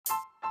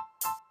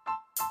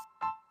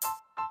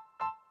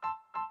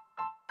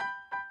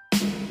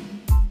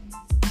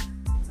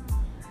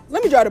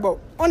let me draw the boat.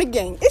 On the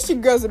gang, it's your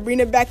girl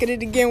Sabrina back at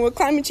it again with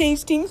Climate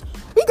Change Teams.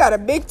 We got a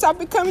big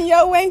topic coming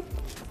your way.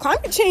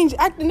 Climate change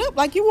acting up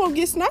like you won't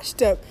get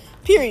snatched up.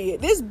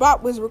 Period. This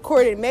bop was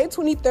recorded May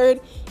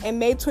 23rd and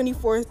May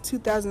 24th,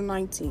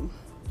 2019.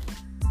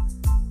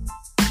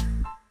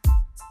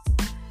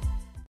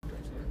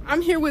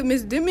 I'm here with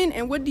Ms. Dimon,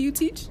 and what do you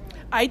teach?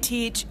 I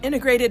teach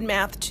Integrated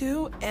Math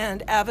 2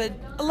 and Avid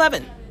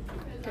 11.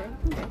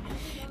 Okay.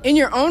 In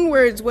your own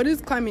words, what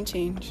is climate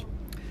change?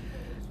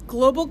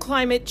 Global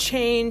climate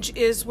change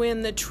is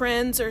when the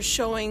trends are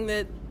showing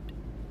that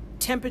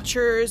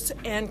temperatures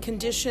and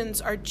conditions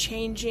are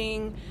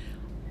changing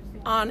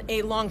on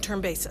a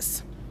long-term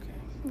basis.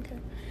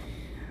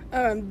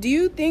 Okay. Do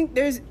you think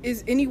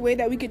is any way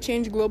that we could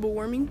change global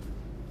warming?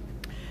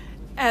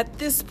 At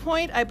this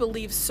point, I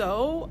believe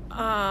so.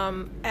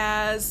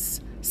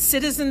 As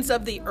citizens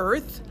of the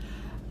earth,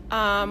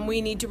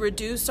 we need to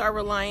reduce our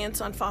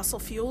reliance on fossil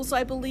fuels,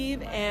 I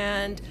believe,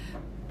 and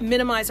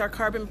minimize our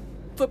carbon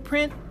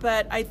footprint.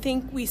 But I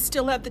think we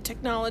still have the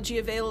technology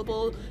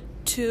available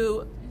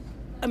to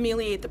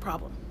ameliorate the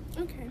problem.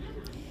 Okay.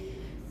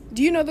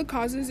 Do you know the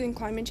causes in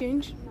climate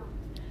change?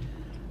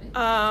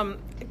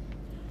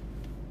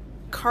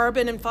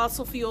 Carbon and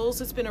fossil fuels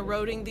has been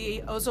eroding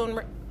the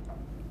ozone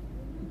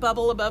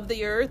bubble above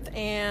the earth,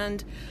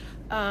 and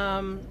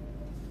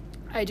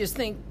I just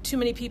think too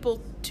many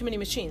people, too many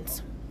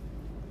machines.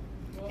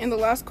 And the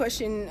last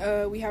question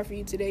we have for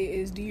you today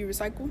is, do you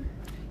recycle?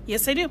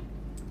 Yes, I do.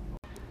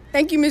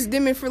 Thank you, Ms.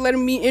 Dimon, for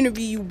letting me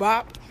interview you,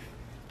 Bop.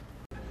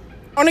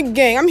 On the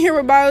gang, I'm here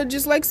with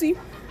biologist Lexi.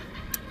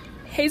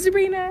 Hey,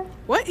 Sabrina.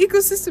 What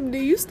ecosystem do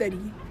you study?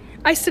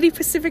 I study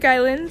Pacific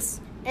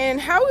Islands.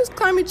 And how is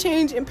climate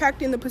change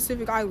impacting the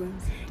Pacific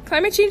Islands?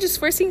 Climate change is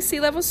forcing sea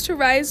levels to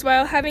rise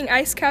while having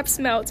ice caps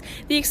melt.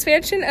 The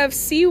expansion of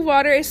sea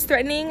water is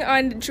threatening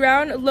on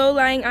drowned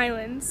low-lying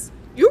islands.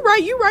 You're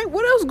right.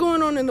 What else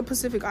going on in the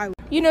Pacific Islands?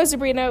 You know,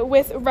 Sabrina,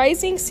 with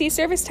rising sea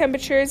surface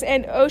temperatures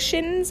and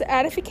oceans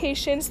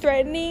acidifications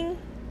threatening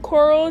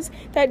corals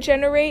that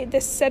generate the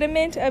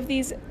sediment of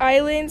these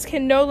islands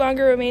can no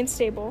longer remain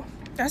stable.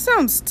 That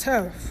sounds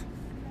tough.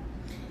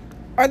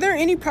 Are there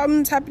any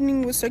problems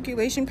happening with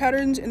circulation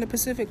patterns in the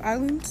Pacific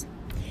Islands?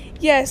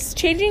 Yes,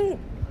 changing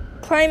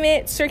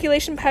climate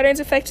circulation patterns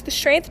affect the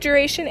strength,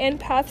 duration, and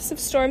paths of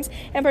storms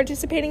and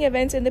participating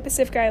events in the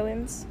Pacific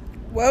Islands.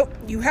 Well,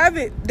 you have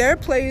it. There,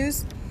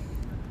 players.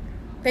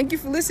 Thank you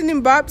for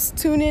listening, Bops.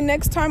 Tune in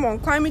next time on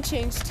Climate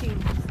Change Team.